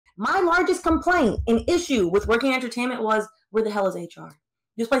My largest complaint and issue with working in entertainment was, where the hell is HR?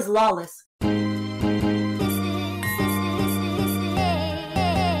 This place is lawless.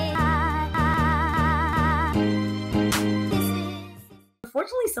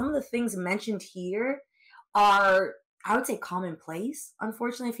 Unfortunately, some of the things mentioned here are, I would say, commonplace,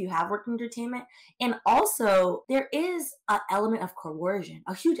 unfortunately, if you have worked in entertainment. And also, there is an element of coercion,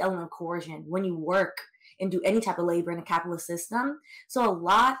 a huge element of coercion when you work and do any type of labor in a capitalist system. So a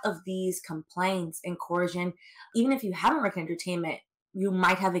lot of these complaints and coercion, even if you haven't worked in entertainment, you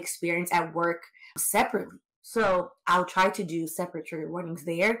might have experienced at work separately. So I'll try to do separate trigger warnings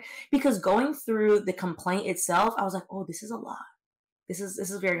there, because going through the complaint itself, I was like, oh, this is a lot. This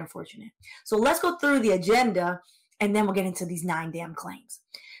is very unfortunate. So let's go through the agenda, and then we'll get into these 9 damn claims.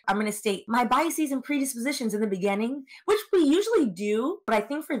 I'm going to state my biases and predispositions in the beginning, which we usually do. But I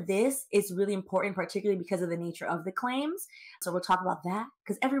think for this, it's really important, particularly because of the nature of the claims. So we'll talk about that,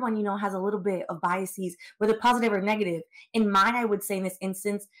 because everyone, has a little bit of biases, whether positive or negative. In mine, I would say in this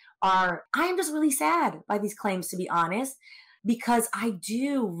instance, I am just really sad by these claims, to be honest. Because I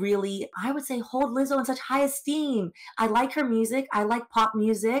do really, I would say, hold Lizzo in such high esteem. I like her music. I like pop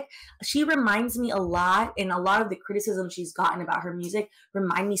music. She reminds me a lot, and a lot of the criticism she's gotten about her music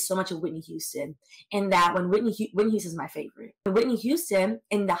remind me so much of Whitney Houston. And that when Whitney Houston is my favorite. Whitney Houston,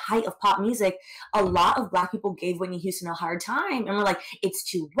 in the height of pop music, a lot of Black people gave Whitney Houston a hard time. And we're like, it's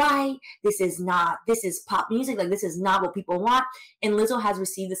too white. This is pop music. Like, this is not what people want. And Lizzo has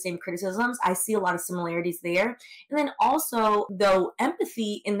received the same criticisms. I see a lot of similarities there. And then also, though,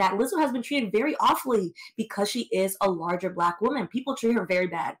 empathy in that Lizzo has been treated very awfully because she is a larger Black woman. People treat her very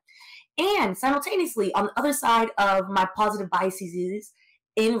bad. And simultaneously, on the other side of my positive biases is,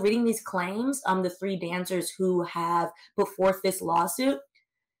 in reading these claims, the 3 dancers who have put forth this lawsuit,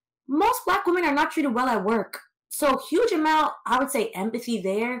 most Black women are not treated well at work. So huge amount, I would say, empathy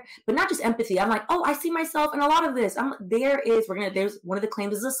there, but not just empathy. I'm like, oh, I see myself in a lot of this. There's one of the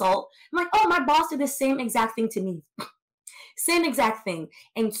claims is assault. I'm like, oh, my boss did the same exact thing to me. Same exact thing.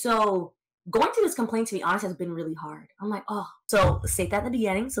 And so going through this complaint, to be honest, has been really hard. I'm like, oh, so state that in the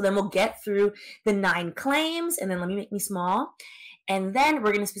beginning. So then we'll get through the 9 claims, and then let me make me small. And then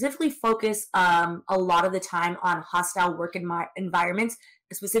we're going to specifically focus a lot of the time on hostile work environments,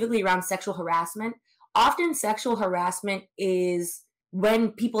 specifically around sexual harassment. Often sexual harassment is,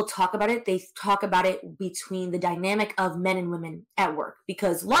 when people talk about it, they talk about it between the dynamic of men and women at work,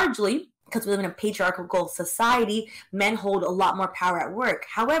 because largely, because we live in a patriarchal society, men hold a lot more power at work.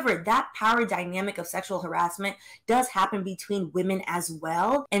 However, that power dynamic of sexual harassment does happen between women as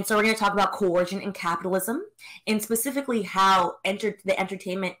well. And so we're going to talk about coercion and capitalism, and specifically how the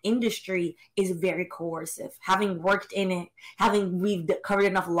entertainment industry is very coercive. Having worked in it, we've covered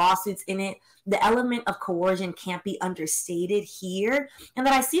enough lawsuits in it, the element of coercion can't be understated here. And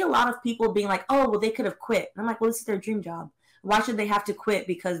that I see a lot of people being like, oh, well, they could have quit. And I'm like, well, this is their dream job. Why should they have to quit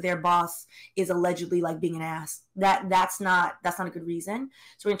because their boss is allegedly like being an ass? That's not a good reason.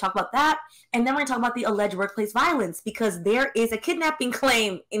 So we're gonna talk about that, and then we're gonna talk about the alleged workplace violence, because there is a kidnapping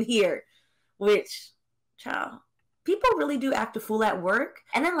claim in here, which, child, people really do act a fool at work.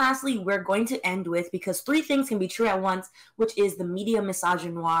 And then lastly, we're going to end with, because 3 things can be true at once, which is the media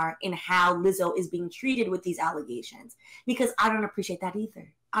misogynoir in how Lizzo is being treated with these allegations, because I don't appreciate that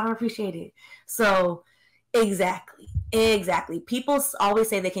either. I don't appreciate it. So Exactly. People always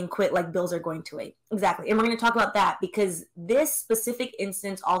say they can quit like bills are going to wait. Exactly. And we're going to talk about that, because this specific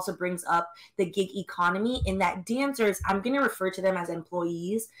instance also brings up the gig economy, in that dancers, I'm going to refer to them as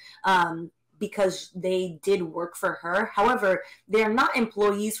employees, because they did work for her. However, they're not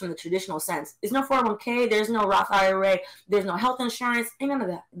employees from the traditional sense. There's no 401k, there's no Roth IRA, there's no health insurance, and none of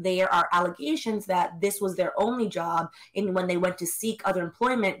that. There are allegations that this was their only job, and when they went to seek other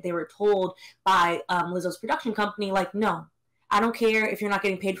employment, they were told by Lizzo's production company, like, no, I don't care if you're not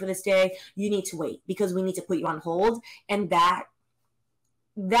getting paid for this day, you need to wait, because we need to put you on hold. And that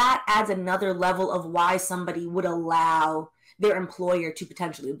adds another level of why somebody would allow their employer to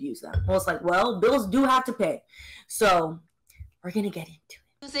potentially abuse them. Well, it's like, well, bills do have to pay. So we're going to get into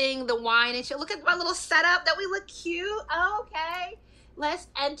it. Using the wine and shit. Look at my little setup that we look cute. Okay. Let's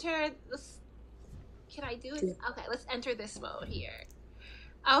enter this. Can I do it? Yeah. Okay, let's enter this mode here.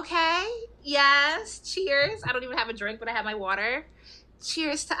 Okay. Yes. Cheers. I don't even have a drink, but I have my water.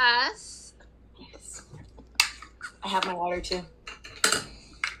 Cheers to us. Yes. I have my water too.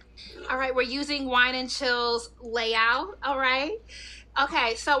 All right, we're using Wine and Chill's layout, all right?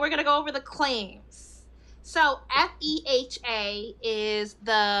 Okay, so we're gonna go over the claims. So FEHA is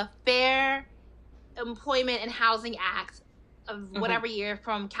the Fair Employment and Housing Act of whatever year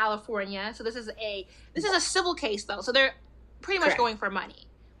from California. So this is a civil case though, so they're pretty much going for money.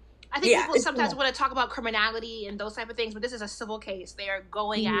 I think people sometimes want to talk about criminality and those type of things, but this is a civil case. They are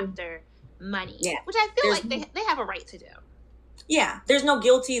going after money, which I feel like they have a right to do. Yeah, there's no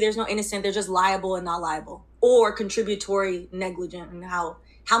guilty, there's no innocent, they're just liable and not liable, or contributory negligent, and how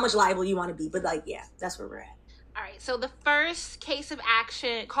much liable you want to be. But like, yeah, that's where we're at. All right, so the first cause of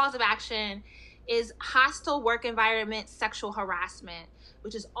action is hostile work environment sexual harassment,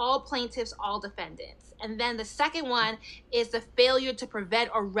 which is all plaintiffs, all defendants. And then the second one is the failure to prevent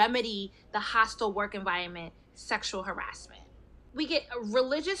or remedy the hostile work environment sexual harassment. We get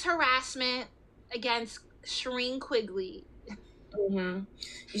religious harassment against Shereen Quigley. Mm-hmm.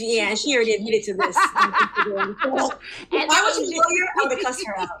 Yeah, and she already admitted to this. And if I was a lawyer, I would have cussed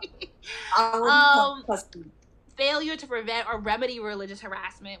her out. Failure to prevent or remedy religious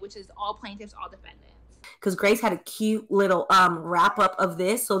harassment, which is all plaintiffs, all defendants. Because Grace had a cute little wrap up of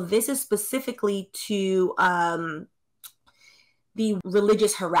this. So this is specifically to the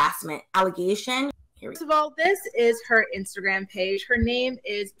religious harassment allegation. First of all, this is her Instagram page. Her name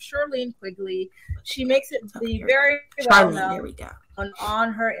is Shereen Quigley. She makes it be very well known. There we go.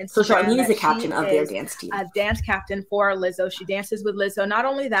 On her Instagram. So Charlene is the captain of their dance team. A dance captain for Lizzo. She dances with Lizzo. Not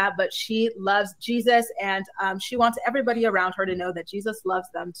only that, but she loves Jesus, and she wants everybody around her to know that Jesus loves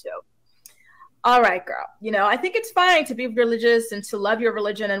them too. All right, girl. You know, I think it's fine to be religious and to love your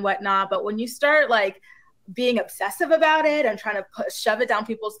religion and whatnot, but when you start like being obsessive about it and trying to shove it down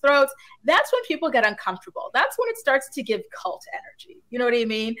people's throats, that's when people get uncomfortable. That's when it starts to give cult energy. You know what I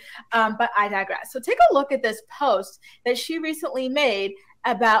mean? But I digress. So take a look at this post that she recently made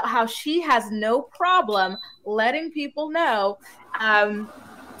about how she has no problem letting people know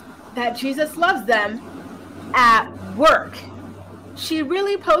that Jesus loves them at work. She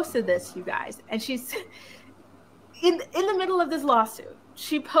really posted this, you guys. And she's in the middle of this lawsuit.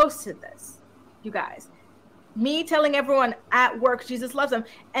 She posted this, you guys. Me telling everyone at work Jesus loves them.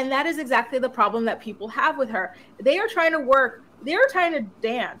 And that is exactly the problem that people have with her. They are trying to work. They are trying to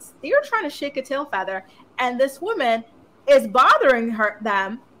dance. They are trying to shake a tail feather. And this woman is bothering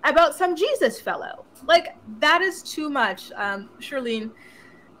them about some Jesus fellow. Like, that is too much. Shereen,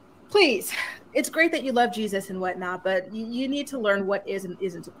 please. It's great that you love Jesus and whatnot, but you need to learn what is and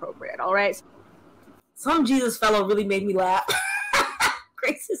isn't appropriate. All right. Some Jesus fellow really made me laugh.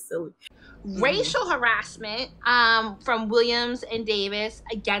 Grace is silly. Racial harassment from Williams and Davis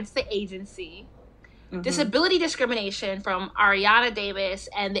against the agency. Mm-hmm. Disability discrimination from Ariana Davis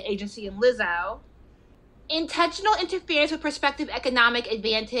and the agency and Lizzo. Intentional interference with prospective economic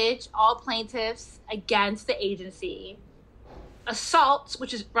advantage, all plaintiffs against the agency. Assault,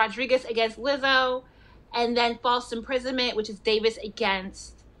 which is Rodriguez against Lizzo. And then false imprisonment, which is Davis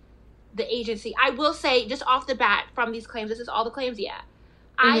against the agency. I will say, just off the bat from these claims, this is all the claims, yeah.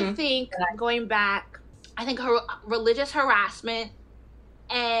 I think going back, I think her religious harassment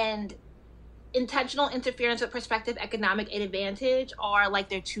and intentional interference with prospective economic advantage are like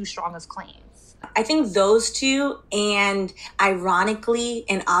their two strongest claims. I think those two, and ironically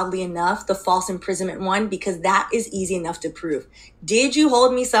and oddly enough, the false imprisonment one, because that is easy enough to prove. Did you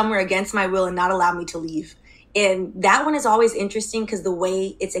hold me somewhere against my will and not allow me to leave? And that one is always interesting because the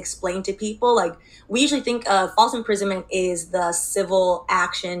way it's explained to people, like we usually think false imprisonment is the civil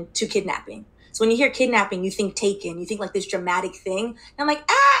action to kidnapping. So when you hear kidnapping, you think taken, you think like this dramatic thing. And I'm like,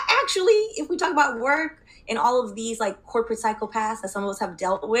 actually, if we talk about work and all of these like corporate psychopaths that some of us have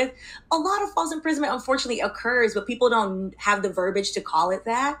dealt with, a lot of false imprisonment unfortunately occurs, but people don't have the verbiage to call it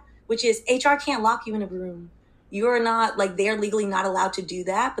that, which is HR can't lock you in a room. You're not, like, they're legally not allowed to do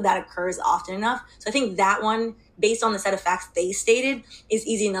that, but that occurs often enough. So I think that one, based on the set of facts they stated, is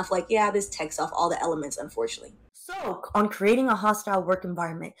easy enough. Like, yeah, this ticks off all the elements, unfortunately. So on creating a hostile work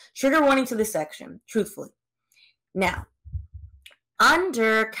environment, trigger warning to this section, truthfully. Now,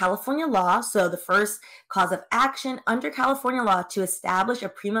 under California law, so the first cause of action under California law to establish a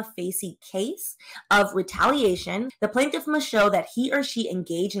prima facie case of retaliation, the plaintiff must show that he or she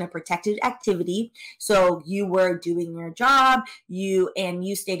engaged in a protected activity. So you were doing your job, you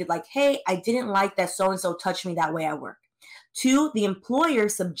stated like, hey, I didn't like that so-and-so touched me that way at work. 2, the employer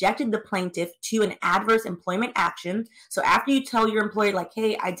subjected the plaintiff to an adverse employment action. So after you tell your employer like,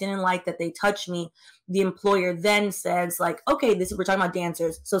 hey, I didn't like that they touched me, the employer then says like, okay, we're talking about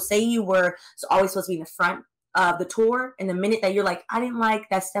dancers. So say you were always supposed to be in the front of the tour, and the minute that you're like, I didn't like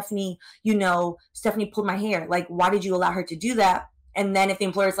that Stephanie pulled my hair. Like, why did you allow her to do that? And then if the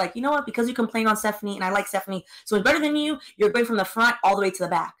employer's like, you know what, because you complained on Stephanie and I like Stephanie, so it's better than you, you're going from the front all the way to the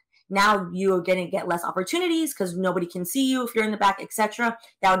back. Now you're going to get less opportunities because nobody can see you if you're in the back, etc.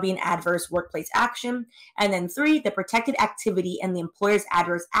 That would be an adverse workplace action. And then 3, the protected activity and the employer's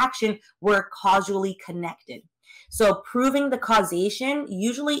adverse action were causally connected. So proving the causation,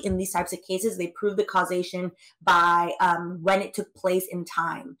 usually in these types of cases, they prove the causation by when it took place in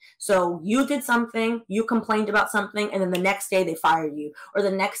time. So you did something, you complained about something, and then the next day they fire you. Or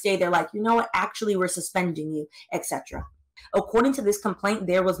the next day they're like, you know what, actually we're suspending you, etc. According to this complaint,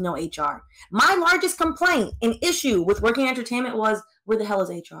 there was no HR. My largest complaint and issue with working entertainment was, where the hell is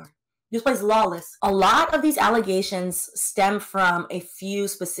HR? This place is lawless. A lot of these allegations stem from a few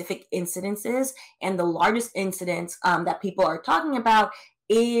specific incidences, and the largest incident that people are talking about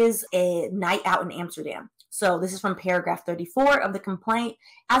is a night out in Amsterdam. So this is from paragraph 34 of the complaint.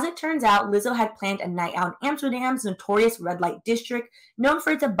 As it turns out, Lizzo had planned a night out in Amsterdam's notorious red light district, known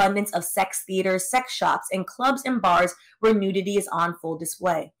for its abundance of sex theaters, sex shops, and clubs and bars where nudity is on full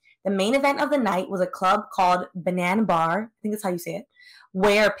display. The main event of the night was a club called Banana Bar, I think that's how you say it,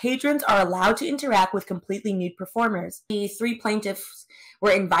 where patrons are allowed to interact with completely nude performers. The three plaintiffs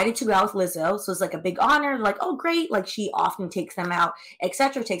were invited to go out with Lizzo, so it's like a big honor, like, oh great, like she often takes them out,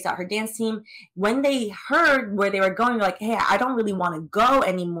 etc., takes out her dance team. When they heard where they were going, they're like, hey, I don't really want to go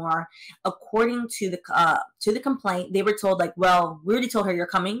anymore. According to the complaint, they were told, like, well, we already told her you're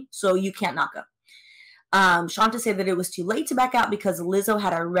coming, so you can't not go. Shanta said that it was too late to back out because Lizzo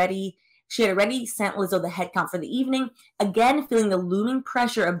had already sent Lizzo the head count for the evening. Again, feeling the looming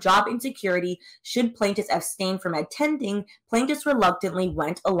pressure of job insecurity, should plaintiffs abstain from attending, plaintiffs reluctantly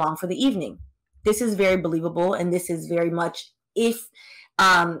went along for the evening. This is very believable, and this is very much, if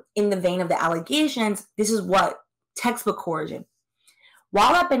in the vein of the allegations, this is what textbook coercion.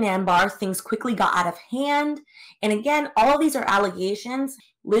 While at Banana Bar, things quickly got out of hand. And again, all of these are allegations.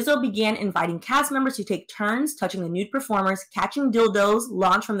 Lizzo began inviting cast members to take turns touching the nude performers, catching dildos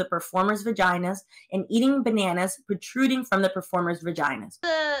launched from the performers' vaginas, and eating bananas protruding from the performers' vaginas.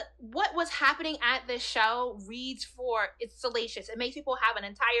 What was happening at this show reads for, it's salacious. It makes people have an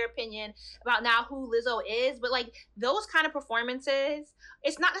entire opinion about now who Lizzo is, but like those kind of performances,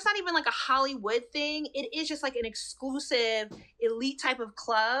 it's not even like a Hollywood thing. It is just like an exclusive elite type of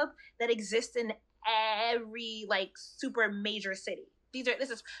club that exists in every like super major city. This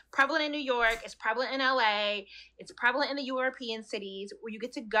is prevalent in New York, it's prevalent in LA, it's prevalent in the European cities where you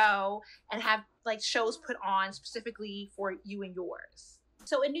get to go and have like shows put on specifically for you and yours.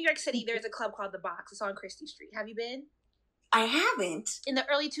 So in New York City, there's a club called The Box. It's on Christie Street. Have you been? I haven't. In the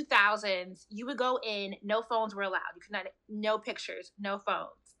early 2000s, you would go in, no phones were allowed. You could not, no pictures, no phones.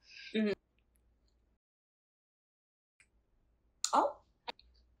 Mm-hmm. Oh.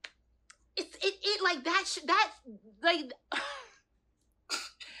 It like that like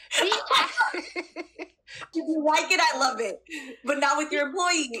If you like it, I love it, but not with your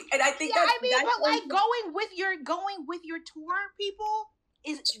employee. And I think that's but like going with your tour people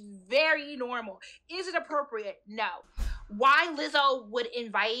is very normal. Is it appropriate? No. Why Lizzo would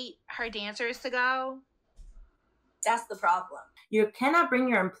invite her dancers to go? That's the problem. You cannot bring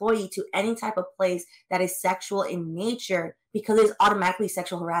your employee to any type of place that is sexual in nature because it's automatically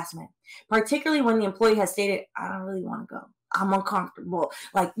sexual harassment. Particularly when the employee has stated, I don't really want to go. I'm uncomfortable.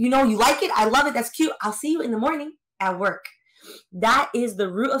 Like, you know, you like it. I love it. That's cute. I'll see you in the morning at work. That is the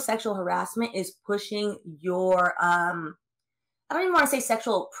root of sexual harassment, is pushing your, I don't even want to say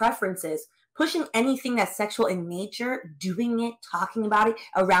sexual preferences, pushing anything that's sexual in nature, doing it, talking about it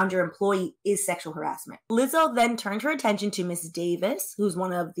around your employee is sexual harassment. Lizzo then turned her attention to Miss Davis, who's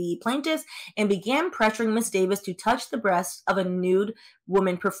one of the plaintiffs, and began pressuring Miss Davis to touch the breasts of a nude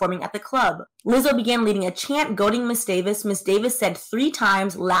woman performing at the club. Lizzo began leading a chant goading Miss Davis. Miss Davis said 3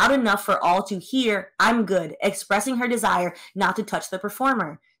 times, loud enough for all to hear, "I'm good," expressing her desire not to touch the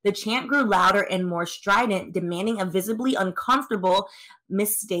performer. The chant grew louder and more strident, demanding a visibly uncomfortable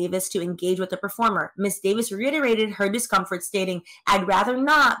Miss Davis to engage with the performer. Miss Davis reiterated her discomfort, stating, "I'd rather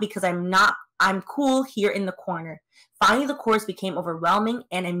not because I'm cool here in the corner." Finally, the chorus became overwhelming,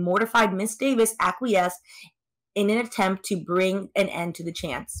 and a mortified Miss Davis acquiesced in an attempt to bring an end to the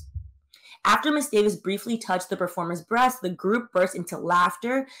chants. After Miss Davis briefly touched the performer's breast, the group burst into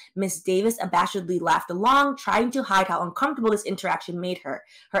laughter. Miss Davis abashedly laughed along, trying to hide how uncomfortable this interaction made her.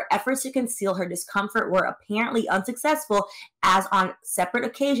 Her efforts to conceal her discomfort were apparently unsuccessful, as on separate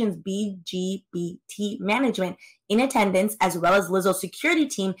occasions, BGBT management in attendance, as well as Lizzo's security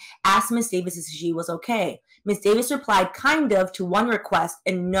team, asked Miss Davis if she was okay. Miss Davis replied kind of to one request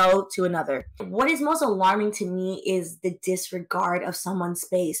and no to another. What is most alarming to me is the disregard of someone's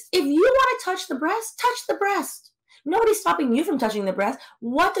space. If you want to touch the breast, touch the breast. Nobody's stopping you from touching the breast.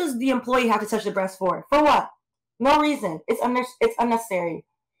 What does the employee have to touch the breast for? For what? No reason. It's unnecessary.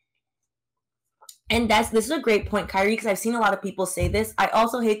 And this is a great point, Kyrie, because I've seen a lot of people say this. I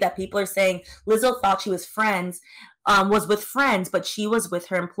also hate that people are saying Lizzo thought she was friends was with friends, but she was with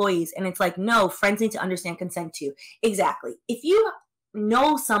her employees. And it's like, no, friends need to understand consent too. Exactly. If you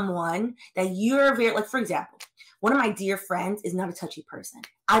know someone that you're very, like, for example, one of my dear friends is not a touchy person.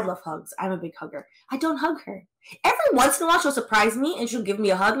 I love hugs. I'm a big hugger. I don't hug her. Every once in a while, she'll surprise me and she'll give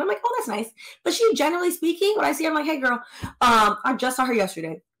me a hug. And I'm like, oh, that's nice. But she, generally speaking, when I see her, I'm like, hey, girl, I just saw her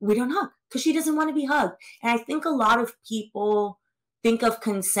yesterday. We don't hug because she doesn't want to be hugged. And I think a lot of people think of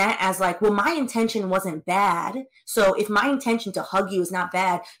consent as like, well, my intention wasn't bad. So if my intention to hug you is not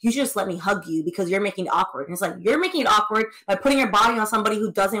bad, you should just let me hug you because you're making it awkward. And it's like, you're making it awkward by putting your body on somebody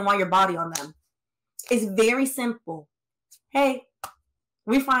who doesn't want your body on them. It's very simple. Hey,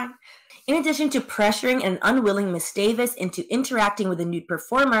 we fine. In addition to pressuring an unwilling Miss Davis into interacting with a nude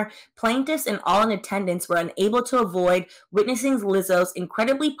performer, plaintiffs and all in attendance were unable to avoid witnessing Lizzo's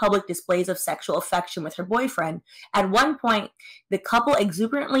incredibly public displays of sexual affection with her boyfriend. At one point, the couple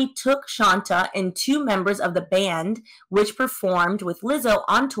exuberantly took Shanta and two members of the band, which performed with Lizzo,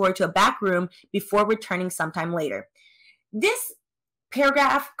 on tour to a back room before returning sometime later. This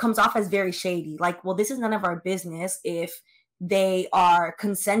paragraph comes off as very shady. Like, well, this is none of our business if they are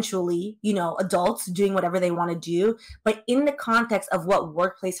consensually, adults doing whatever they want to do. But in the context of what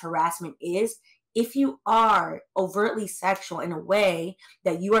workplace harassment is, if you are overtly sexual in a way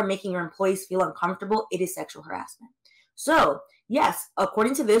that you are making your employees feel uncomfortable, it is sexual harassment. So, yes,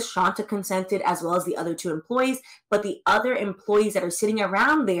 according to this, Shanta consented as well as the other two employees, but the other employees that are sitting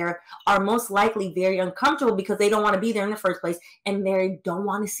around there are most likely very uncomfortable because they don't want to be there in the first place and they don't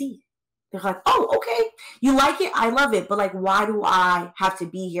want to see it. They're like, oh, okay, you like it, I love it, but like, why do I have to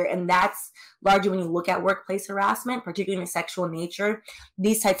be here? And that's largely when you look at workplace harassment, particularly in a sexual nature,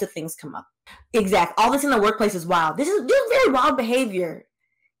 these types of things come up. Exactly. All this in the workplace is wild. This is very wild behavior.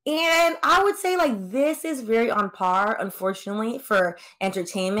 And I would say like this is very on par, unfortunately, for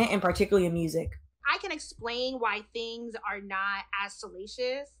entertainment and particularly in music. I can explain why things are not as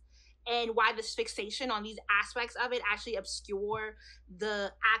salacious and why this fixation on these aspects of it actually obscure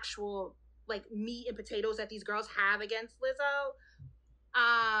the actual like meat and potatoes that these girls have against Lizzo.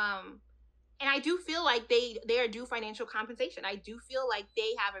 And I do feel like they are due financial compensation. I do feel like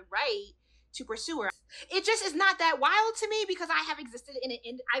they have a right to pursue her. It just is not that wild to me because I have existed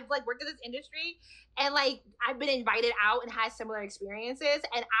I've like worked in this industry and like I've been invited out and had similar experiences.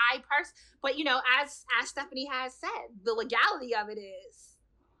 And but as Stephanie has said, the legality of it is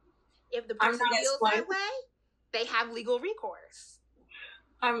if the person feels that way, they have legal recourse.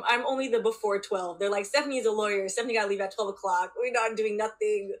 I'm only the before 12. They're like, Stephanie is a lawyer. Stephanie got to leave at 12 o'clock. We're not doing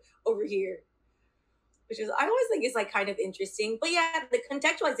nothing over here. Which is, I always think it's like kind of interesting. But yeah, the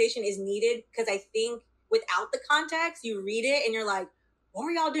contextualization is needed because I think without the context, you read it and you're like, what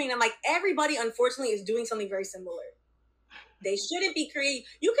are y'all doing? And I'm like, everybody unfortunately is doing something very similar. They shouldn't be creating,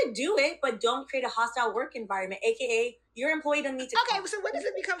 you could do it, but don't create a hostile work environment, AKA your employee doesn't need to Okay, so when does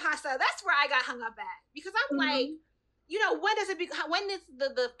it become hostile? That's where I got hung up at. Because I'm like, when does it become, when is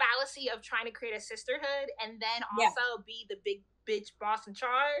the fallacy of trying to create a sisterhood and then also be the big bitch boss in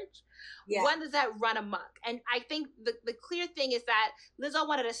charge? Yeah. When does that run amok? And I think the clear thing is that Lizzo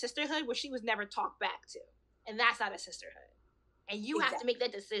wanted a sisterhood where she was never talked back to. And that's not a sisterhood. And you have to make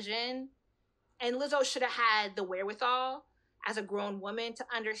that decision. And Lizzo should have had the wherewithal as a grown woman to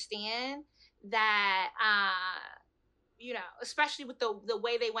understand that, especially with the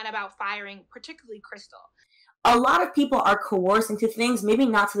way they went about firing, particularly Crystal. A lot of people are coerced into things, maybe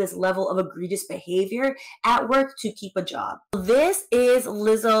not to this level of egregious behavior at work to keep a job. This is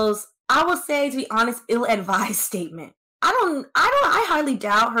Lizzo's, I will say, to be honest, ill-advised statement. I highly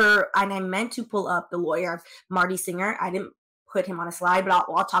doubt her, and I meant to pull up the lawyer, Marty Singer. I didn't put him on a slide, but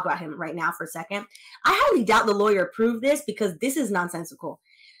I'll talk about him right now for a second. I highly doubt the lawyer approved this because this is nonsensical.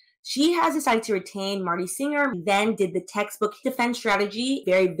 She has decided to retain Marty Singer, then did the textbook defense strategy,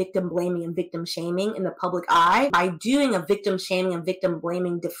 very victim blaming and victim shaming in the public eye. By doing a victim shaming and victim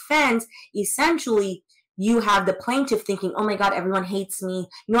blaming defense, essentially you have the plaintiff thinking, oh my God, everyone hates me.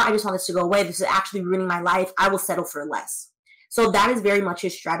 I just want this to go away. This is actually ruining my life. I will settle for less. So that is very much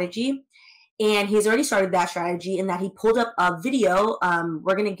his strategy. And he's already started that strategy in that he pulled up a video.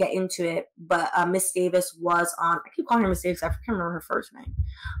 We're going to get into it. But Miss Davis was on, I keep calling her Miss Davis. I can't remember her first name.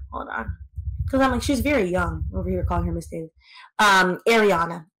 Hold on. Because I'm like, she's very young over here calling her Miss Davis.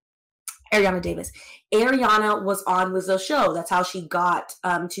 Ariana. Ariana Davis. Ariana was on Lizzo's show. That's how she got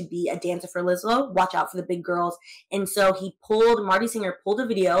to be a dancer for Lizzo. Watch out for the big girls. And so Marty Singer pulled a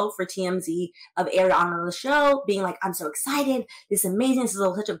video for TMZ of Ariana on the show being like, I'm so excited. This is amazing. This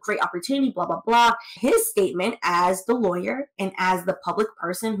is such a great opportunity, blah, blah, blah. His statement as the lawyer and as the public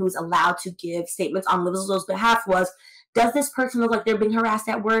person who's allowed to give statements on Lizzo's behalf was, does this person look like they're being harassed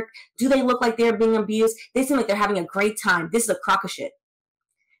at work? Do they look like they're being abused? They seem like they're having a great time. This is a crock of shit.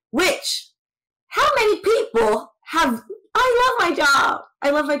 Which, how many people have, I love my job. I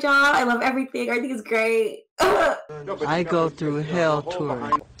love my job. I love everything. I think it's great. I go through hell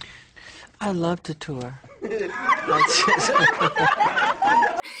touring. I love to tour.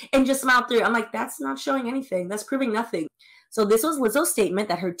 And just smile through. I'm like, that's not showing anything. That's proving nothing. So this was Lizzo's statement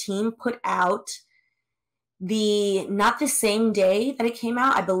that her team put out not the same day that it came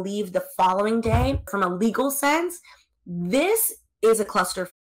out, I believe the following day. From a legal sense, this is a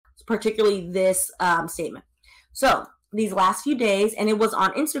cluster, particularly this statement. So these last few days, and it was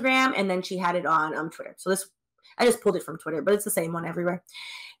on Instagram, and then she had it on Twitter. So I just pulled it from Twitter, but it's the same one everywhere.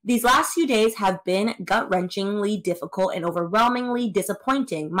 These last few days have been gut-wrenchingly difficult and overwhelmingly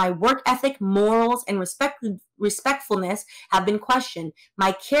disappointing. My work ethic, morals, and respectfulness have been questioned.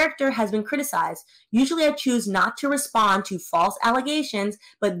 My character has been criticized. Usually I choose not to respond to false allegations,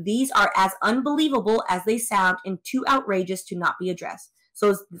 but these are as unbelievable as they sound and too outrageous to not be addressed.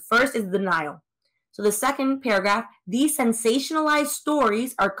 So the first is denial. So the second paragraph, these sensationalized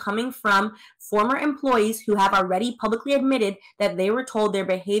stories are coming from former employees who have already publicly admitted that they were told their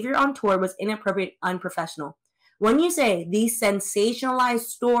behavior on tour was inappropriate, unprofessional. When you say these sensationalized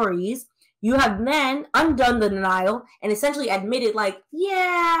stories, you have then undone the denial and essentially admitted like,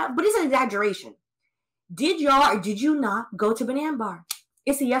 yeah, but it's an exaggeration. Did y'all or did you not go to Banana Bar?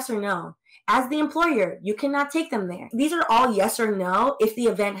 It's a yes or no. As the employer, you cannot take them there. These are all yes or no. If the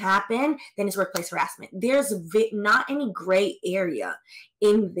event happened, then it's workplace harassment. There's not any gray area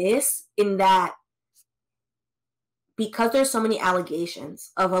in that because there's so many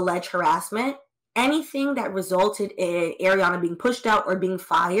allegations of alleged harassment, anything that resulted in Ariana being pushed out or being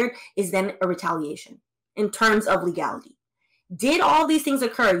fired is then a retaliation in terms of legality. Did all these things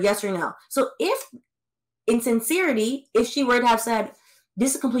occur? Yes or no? So if, in sincerity, if she were to have said,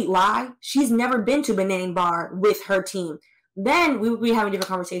 this is a complete lie, she's never been to Banana Bar with her team, then we would be having a different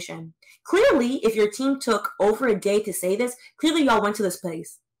conversation. Clearly, if your team took over a day to say this, clearly y'all went to this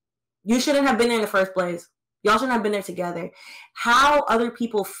place. You shouldn't have been there in the first place. Y'all shouldn't have been there together. How other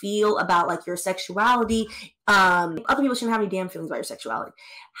people feel about like your sexuality, other people shouldn't have any damn feelings about your sexuality.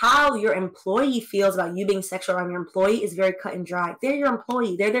 How your employee feels about you being sexual around your employee is very cut and dry. They're your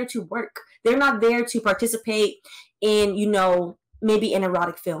employee. They're there to work. They're not there to participate in, maybe an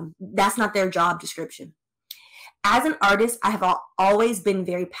erotic film. That's not their job description. As an artist, I have always been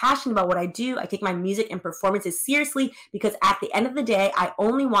very passionate about what I do. I take my music and performances seriously because at the end of the day, I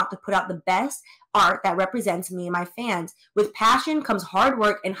only want to put out the best art that represents me and my fans. With passion comes hard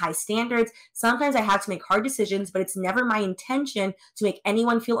work and high standards. Sometimes I have to make hard decisions, but it's never my intention to make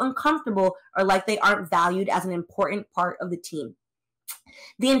anyone feel uncomfortable or like they aren't valued as an important part of the team.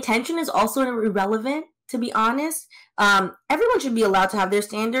 The intention is also irrelevant, to be honest. Everyone should be allowed to have their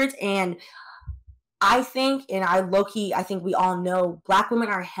standards, and I think we all know Black women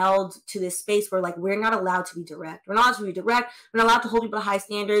are held to this space where like we're not allowed to be direct. We're not allowed to be direct. We're not allowed to hold people to high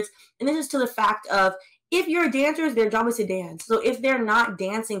standards. And this is to the fact of if you're a dancer, their job is to dance. So if they're not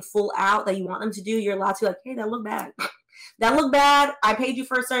dancing full out that you want them to do, you're allowed to like, hey, that looked bad. That looked bad. I paid you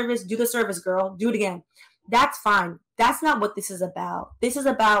for a service. Do the service, girl. Do it again. That's fine. That's not what this is about. This is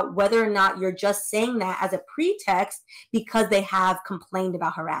about whether or not you're just saying that as a pretext because they have complained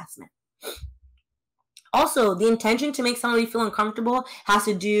about harassment. Also, the intention to make somebody feel uncomfortable has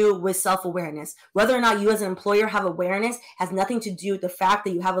to do with self-awareness. Whether or not you as an employer have awareness has nothing to do with the fact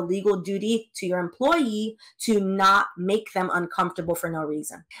that you have a legal duty to your employee to not make them uncomfortable for no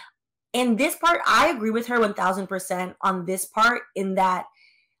reason. In this part, I agree with her 1000% on this part, in that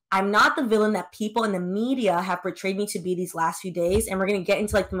I'm not the villain that people in the media have portrayed me to be these last few days. And we're going to get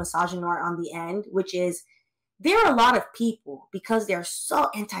into like the misogyny on the end, which is there are a lot of people, because they're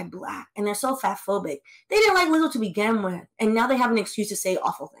so anti-Black and they're so fatphobic, they didn't like Lizzo to begin with. And now they have an excuse to say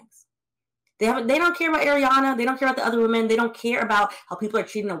awful things. They don't care about Ariana. They don't care about the other women. They don't care about how people are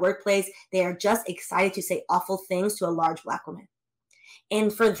treated in the workplace. They are just excited to say awful things to a large Black woman.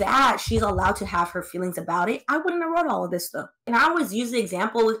 And for that, she's allowed to have her feelings about it. I wouldn't have wrote all of this stuff. And I always use the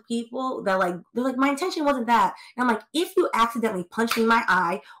example with people that they're like, my intention wasn't that. And I'm like, if you accidentally punch me in my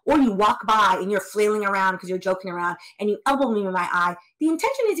eye, or you walk by and you're flailing around because you're joking around and you elbow me in my eye, the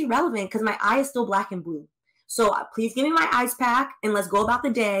intention is irrelevant because my eye is still Black and blue. So please give me my ice pack and let's go about the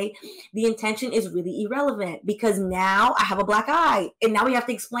day. The intention is really irrelevant because now I have a black eye. And now we have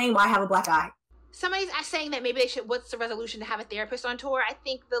to explain why I have a black eye. Somebody's saying that maybe they should, what's the resolution to have a therapist on tour? I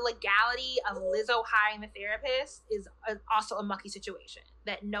think the legality of Lizzo hiring the therapist is also a mucky situation.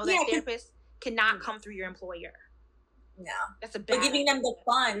 That therapist cannot come through your employer. No. That's a bad But giving them the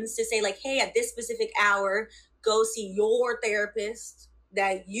funds to say like, hey, at this specific hour, go see your therapist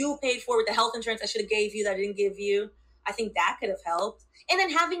that you paid for with the health insurance I should have gave you that I didn't give you. I think that could have helped. And then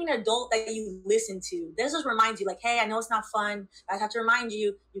having an adult that you listen to. This just reminds you like, hey, I know it's not fun. But I have to remind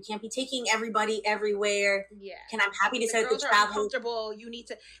you, you can't be taking everybody everywhere. Yeah. And I'm happy to say girls the are travel. uncomfortable. You need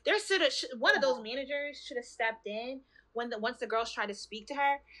to, there should have, one of those managers should have stepped in once the girls tried to speak to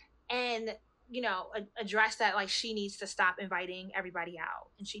her and, you know, address that, like, she needs to stop inviting everybody out.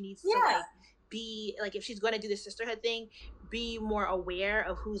 And she needs to, like, be, like, if she's going to do the sisterhood thing, be more aware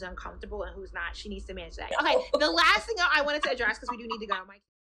of who's uncomfortable and who's not. She needs to manage that. Okay, the last thing I wanted to address, because we do need to go, Mike.